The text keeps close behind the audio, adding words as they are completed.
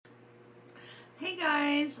Hey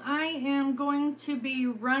guys, I am going to be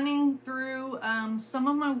running through some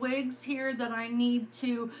of my wigs here that I need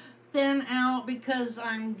to thin out because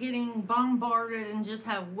I'm getting bombarded and just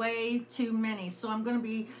have way too many. So I'm going to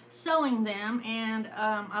be selling them, and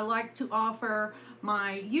I like to offer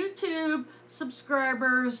my YouTube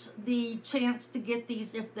subscribers the chance to get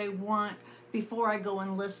these if they want before I go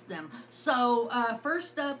and list them. So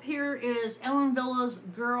first up here is Ellen Villa's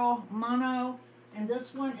Girl Mono. And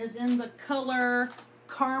this one is in the color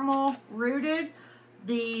Caramel Rooted.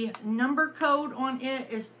 The number code on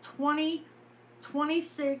it is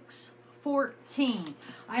 202614.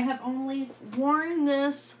 I have only worn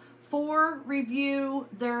this for review.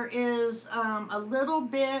 There is a little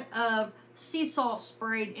bit of sea salt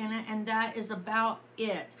sprayed in it, and that is about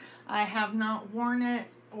it. I have not worn it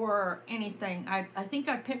or anything. I think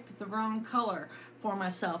I picked the wrong color for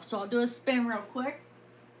myself. So I'll do a spin real quick.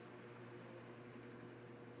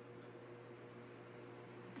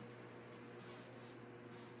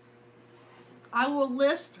 I will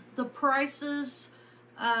list the prices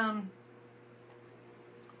on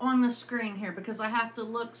the screen here because I have to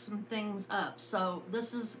look some things up. So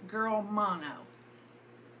this is Girl Mono.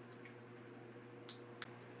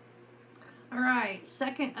 All right,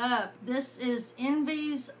 second up, this is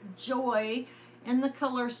Envy's Joy in the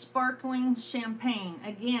color Sparkling Champagne.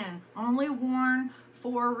 Again, only worn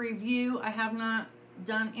for review. I have not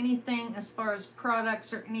done anything as far as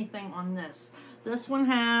products or anything on this. This one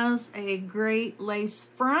has a great lace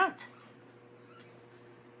front,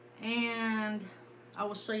 and I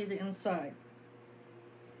will show you the inside.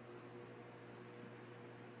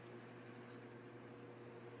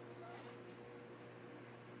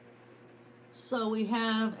 So we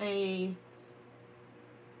have a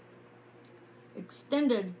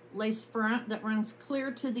extended lace front that runs clear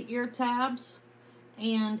to the ear tabs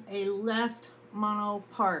and a left mono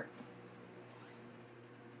part.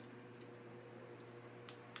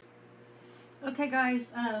 Okay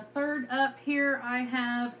guys, third up here I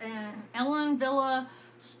have an Ellen Villa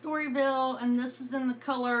Storyville, and this is in the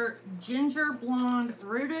color Ginger Blonde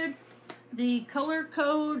Rooted. The color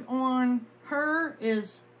code on her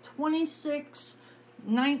is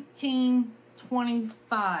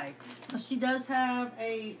 261925. Now she does have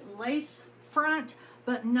a lace front,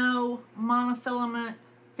 but no monofilament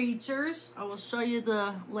features. I will show you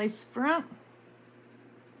the lace front.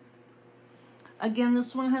 Again,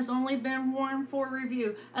 this one has only been worn for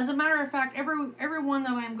review. As a matter of fact, every one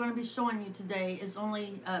that I'm going to be showing you today is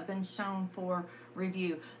only been shown for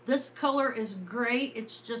review. This color is great.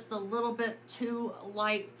 It's just a little bit too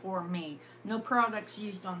light for me. No products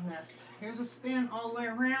used on this. Here's a spin all the way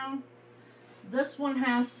around. This one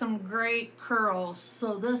has some great curls,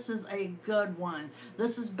 so this is a good one.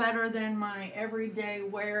 This is better than my everyday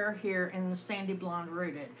wear here in the Sandy Blonde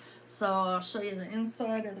Rooted. So I'll show you the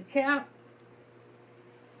inside of the cap.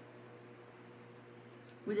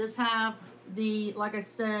 We just have the, like I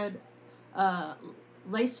said,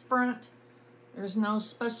 lace front. There's no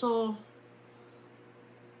special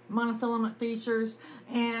monofilament features.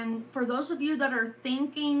 And for those of you that are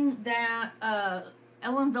thinking that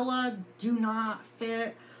Ellen Villa do not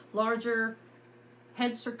fit larger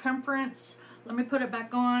head circumference, let me put it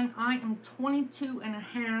back on. I am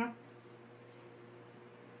 22.5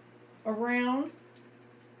 around,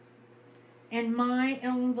 and my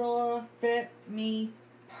Ellen Villa fit me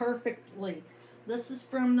perfectly. This is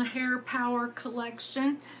from the Hair Power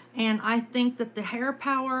collection, and I think that the Hair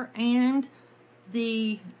Power and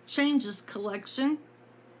the Changes collection.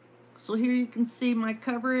 So here you can see my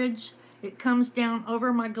coverage. It comes down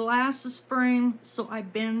over my glasses frame, so I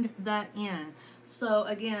bend that in. So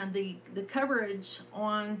again, the coverage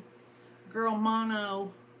on Girl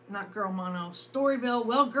Mono, not Girl Mono, Storyville,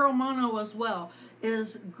 well, Girl Mono as well,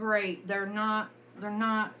 is great. They're not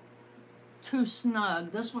too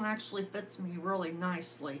snug. This one actually fits me really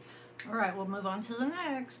nicely. All right, we'll move on to the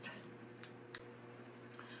next.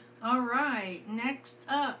 All right, next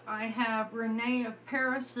up I have Renee of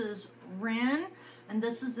Paris's Wren, and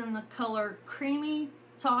this is in the color Creamy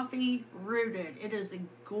Toffee Rooted. It is a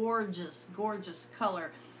gorgeous, gorgeous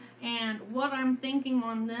color. And what I'm thinking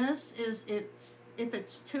on this is if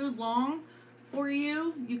it's too long for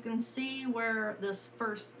you, you can see where this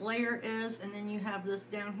first layer is, and then you have this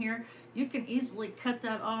down here. You can easily cut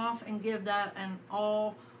that off and give that an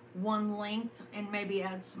all one length and maybe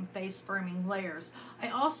add some face framing layers. I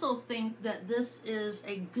also think that this is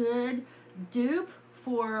a good dupe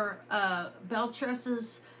for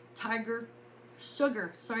Beltresse's Tiger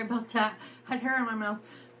Sugar. Sorry about that. I had hair in my mouth.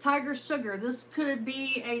 Tiger Sugar. This could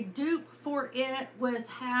be a dupe for it with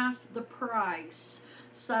half the price.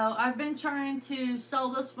 So I've been trying to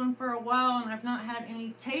sell this one for a while and I've not had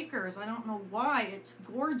any takers. I don't know why. It's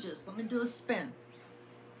gorgeous. Let me do a spin.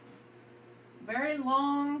 Very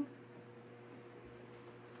long.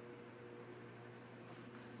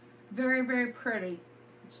 Very, very pretty.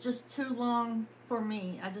 It's just too long for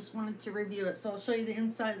me. I just wanted to review it. So I'll show you the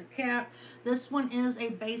inside of the cap. This one is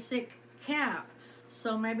a basic cap.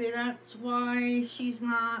 So maybe that's why she's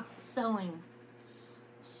not selling.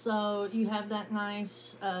 So you have that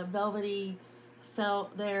nice velvety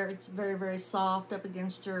felt there. It's very, very soft up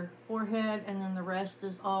against your forehead. And then the rest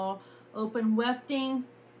is all open wefting.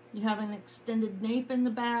 You have an extended nape in the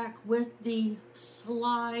back with the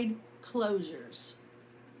slide closures.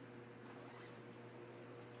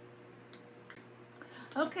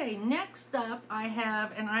 Okay, next up I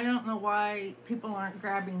have, and I don't know why people aren't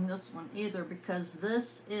grabbing this one either, because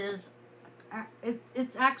this is,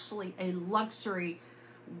 it's actually a luxury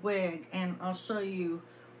wig, and I'll show you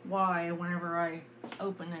why whenever I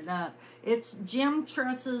open it up. It's Gem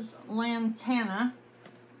Tresses Lantana,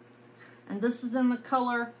 and this is in the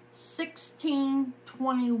color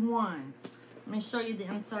 1621. Let me show you the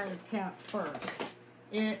inside of the cap first.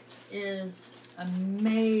 It is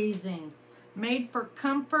amazing. Made for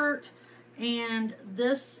comfort, and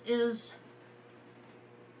this is,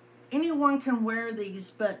 anyone can wear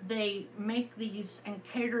these, but they make these and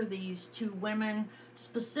cater these to women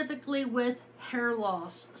specifically with hair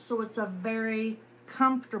loss, so it's a very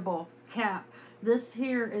comfortable cap. This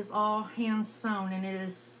here is all hand sewn and it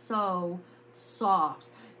is so soft.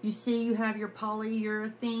 You see you have your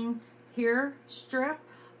polyurethane here strip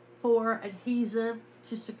for adhesive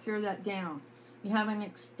to secure that down. You have an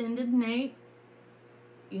extended nape.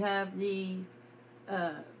 You have the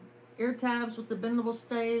ear tabs with the bendable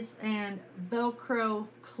stays and Velcro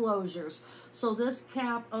closures. So this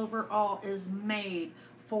cap overall is made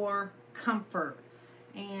for comfort.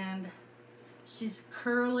 And she's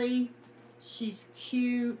curly, she's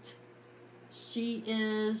cute, she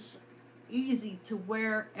is easy to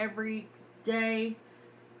wear every day.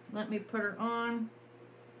 Let me put her on.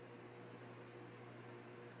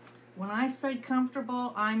 When I say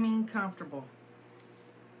comfortable, I mean comfortable.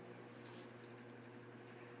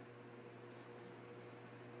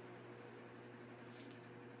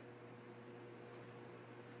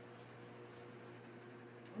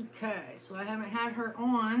 Okay, so I haven't had her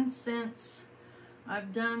on since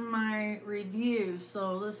I've done my review,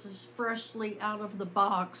 so this is freshly out of the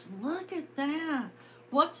box. Look at that.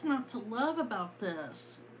 What's not to love about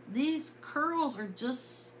this? These curls are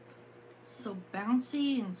just so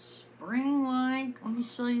bouncy and spring-like. Let me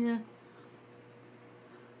show you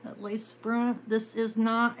that lace front. This is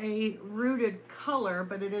not a rooted color,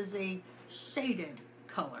 but it is a shaded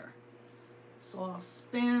color. So I'll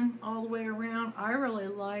spin all the way around. I really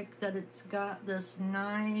like that it's got this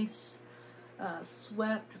nice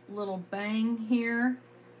swept little bang here,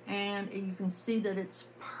 and you can see that it's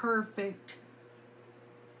perfect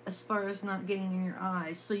as far as not getting in your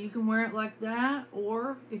eyes. So you can wear it like that,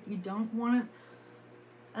 or if you don't want it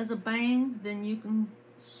as a bang, then you can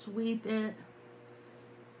sweep it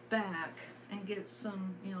back and get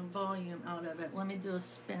some, you know, volume out of it. Let me do a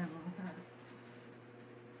spin on her.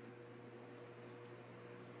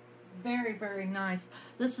 Very, very nice.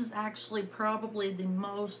 This is actually probably the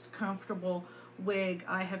most comfortable wig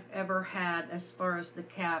I have ever had as far as the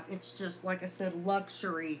cap. It's just, like I said,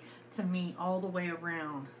 luxury to me all the way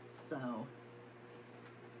around. So,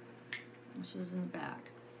 she's in the back.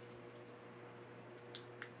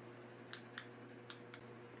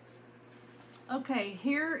 Okay,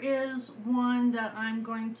 here is one that I'm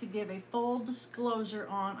going to give a full disclosure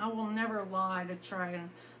on. I will never lie to try and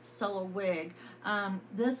sell a wig.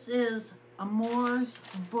 This is Amour's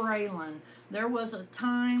Braylen. There was a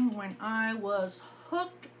time when I was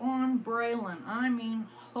hooked on Braylen. I mean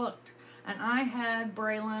hooked. And I had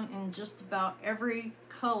Braylen in just about every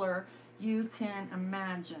color you can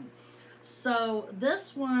imagine. So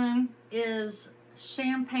this one is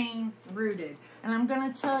champagne rooted, and I'm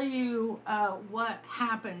going to tell you what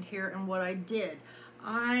happened here and what I did.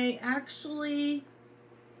 I actually,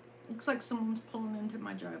 looks like someone's pulling into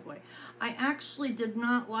my driveway. I actually did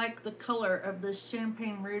not like the color of this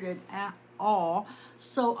champagne rooted at all,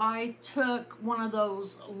 so I took one of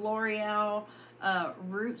those L'Oreal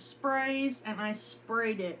root sprays and I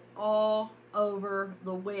sprayed it all over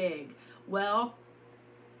the wig. Well,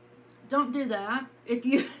 don't do that. If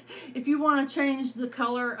you want to change the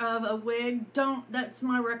color of a wig, that's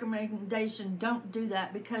my recommendation. Don't do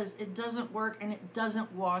that, because it doesn't work and it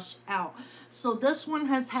doesn't wash out. So this one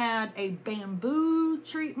has had a bamboo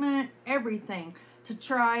treatment, everything, to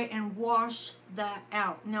try and wash that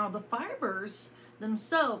out. Now the fibers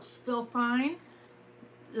themselves feel fine.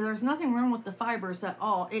 There's nothing wrong with the fibers at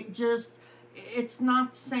all. It's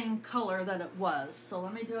not the same color that it was. So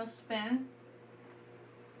let me do a spin.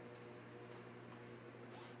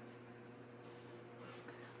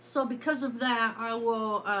 So because of that, I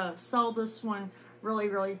will sell this one really,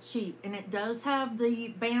 really cheap. And it does have the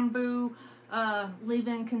bamboo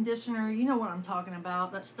leave-in conditioner. You know what I'm talking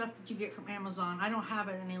about. That stuff that you get from Amazon. I don't have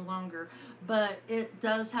it any longer. But it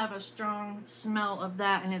does have a strong smell of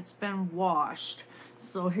that, and it's been washed.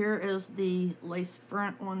 So here is the lace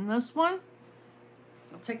front on this one.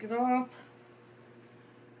 I'll take it off.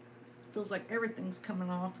 Feels like everything's coming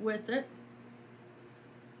off with it.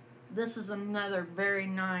 This is another very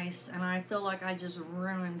nice, and I feel like I just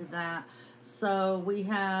ruined that. So we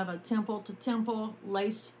have a temple to temple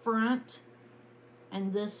lace front,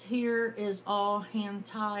 and this here is all hand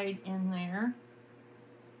tied in there.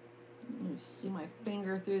 You see my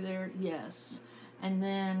finger through there? Yes. And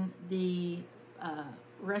then the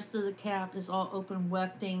rest of the cap is all open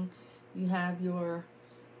wefting. You have your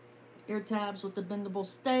ear tabs with the bendable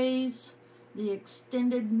stays, the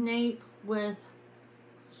extended nape with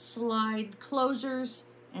slide closures,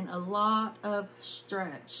 and a lot of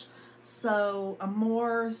stretch. So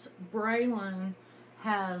Amore's Braylen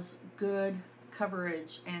has good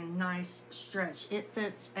coverage and nice stretch. It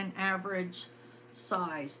fits an average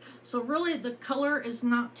size. So really the color is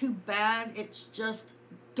not too bad. It's just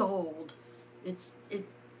dulled.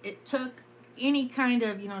 It took any kind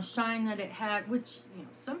of, shine that it had, which,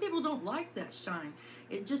 some people don't like that shine.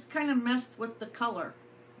 It just kind of messed with the color.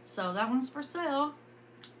 So that one's for sale.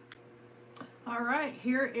 All right,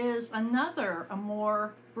 here is another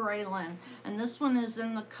Amore Braylen, and this one is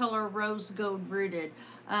in the color Rose Gold Rooted.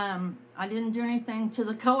 I didn't do anything to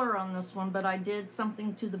the color on this one, but I did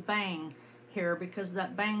something to the bang here because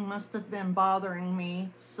that bang must have been bothering me.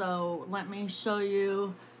 So let me show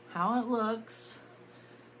you how it looks,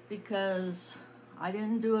 because I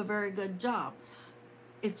didn't do a very good job.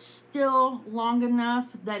 It's still long enough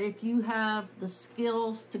that if you have the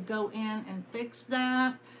skills to go in and fix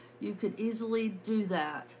that, you could easily do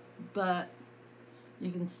that. But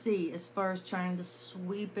you can see, as far as trying to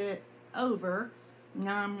sweep it over,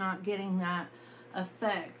 now I'm not getting that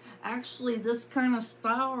effect. Actually, this kind of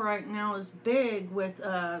style right now is big with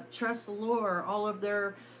Tressalure, all of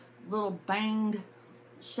their little banged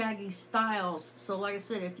shaggy styles. So like I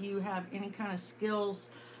said, if you have any kind of skills,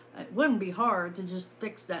 it wouldn't be hard to just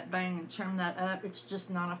fix that bang and trim that up. It's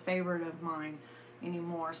just not a favorite of mine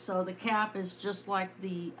anymore. So the cap is just like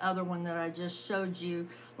the other one that I just showed you.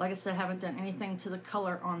 Like I said, I haven't done anything to the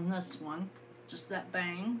color on this one, just that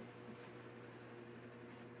bang.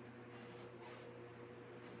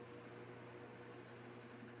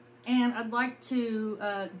 And I'd like to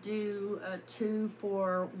do a 2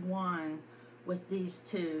 for 1 with these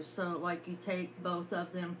two. So like you take both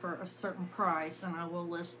of them for a certain price, and I will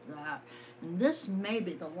list that. And this may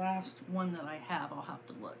be the last one that I have. I'll have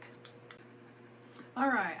to look. All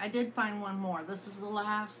right, I did find one more. This is the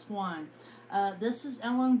last one. This is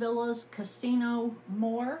Ellen Villa's Casino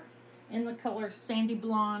More in the color Sandy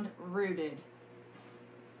Blonde Rooted.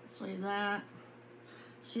 Show you that.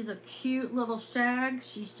 She's a cute little shag.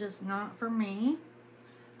 She's just not for me.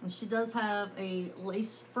 And she does have a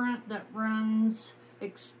lace front that runs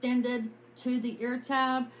extended to the ear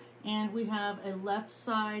tab. And we have a left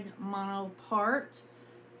side mono part.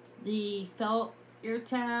 The felt ear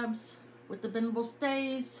tabs with the bendable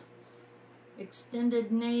stays.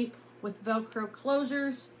 Extended nape with Velcro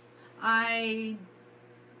closures. I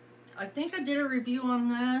think I did a review on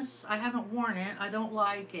this. I haven't worn it. I don't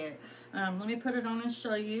like it. Let me put it on and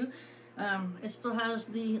show you. It still has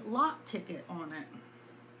the lot ticket on it.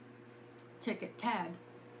 Ticket tag.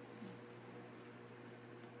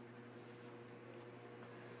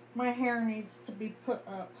 My hair needs to be put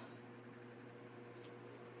up.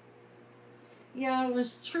 Yeah, I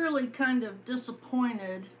was truly kind of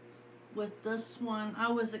disappointed with this one.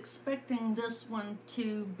 I was expecting this one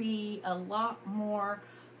to be a lot more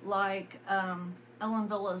like Ellen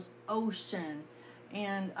Villa's Ocean,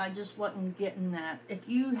 and I just wasn't getting that. If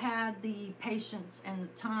you had the patience and the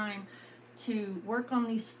time to work on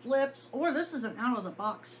these flips, or this is an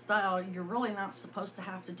out-of-the-box style, you're really not supposed to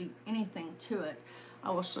have to do anything to it. I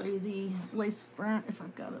will show you the lace front if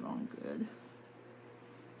I've got it on good.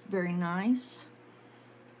 It's very nice.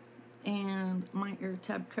 And my ear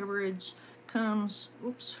tab coverage comes,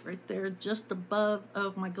 oops, right there just above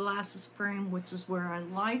of my glasses frame, which is where I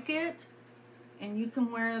like it. And you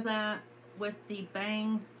can wear that with the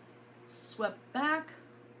bang swept back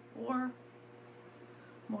or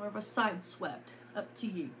more of a side swept, up to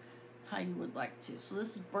you. how you would like to. So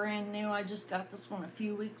this is brand new. I just got this one a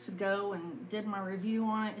few weeks ago and did my review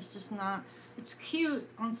on it. It's just not, it's cute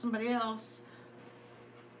on somebody else.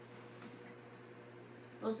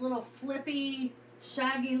 Those little flippy,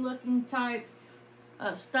 shaggy looking type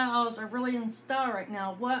styles are really in style right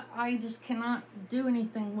now. What I just cannot do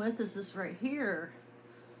anything with is this right here.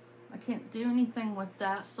 I can't do anything with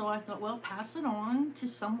that, so I thought, well, pass it on to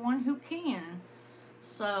someone who can.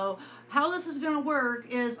 So how this is going to work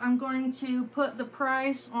is I'm going to put the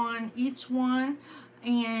price on each one,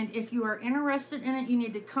 and if you are interested in it, you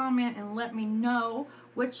need to comment and let me know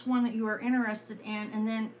which one that you are interested in, and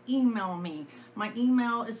then email me. My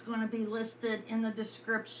email is going to be listed in the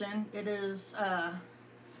description. It is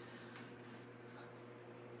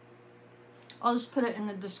I'll just put it in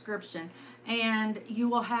the description, and you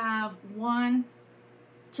will have 1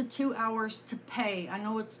 to 2 hours to pay. I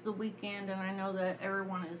know it's the weekend and I know that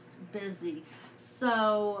everyone is busy,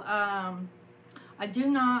 so I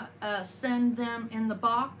do not send them in the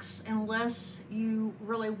box unless you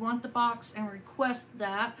really want the box and request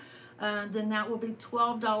that. Then that will be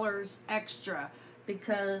 $12 extra,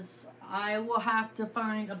 because I will have to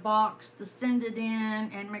find a box to send it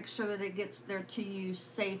in and make sure that it gets there to you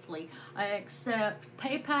safely. I accept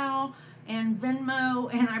PayPal and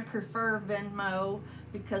Venmo, and I prefer Venmo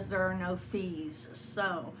because there are no fees.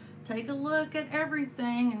 So take a look at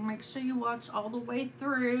everything and make sure you watch all the way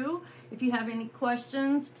through. If you have any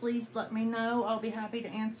questions, please let me know. I'll be happy to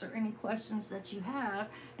answer any questions that you have.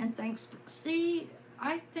 And thanks. See,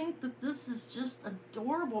 I think that this is just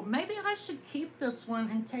adorable. Maybe I should keep this one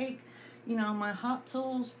and take, you know, my Hot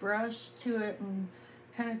Tools brush to it and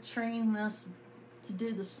kind of train this to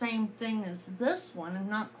do the same thing as this one, and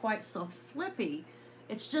not quite so flippy.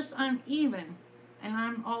 It's just uneven, and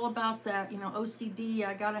I'm all about that, you know, OCD.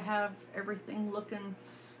 I gotta have everything looking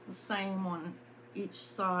the same on each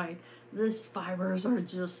side. These fibers are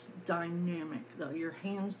just dynamic though. Your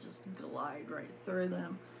hands just glide right through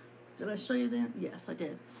them. Did I show you that? Yes, I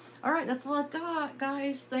did. All right, that's all I've got,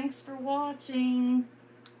 guys. Thanks for watching.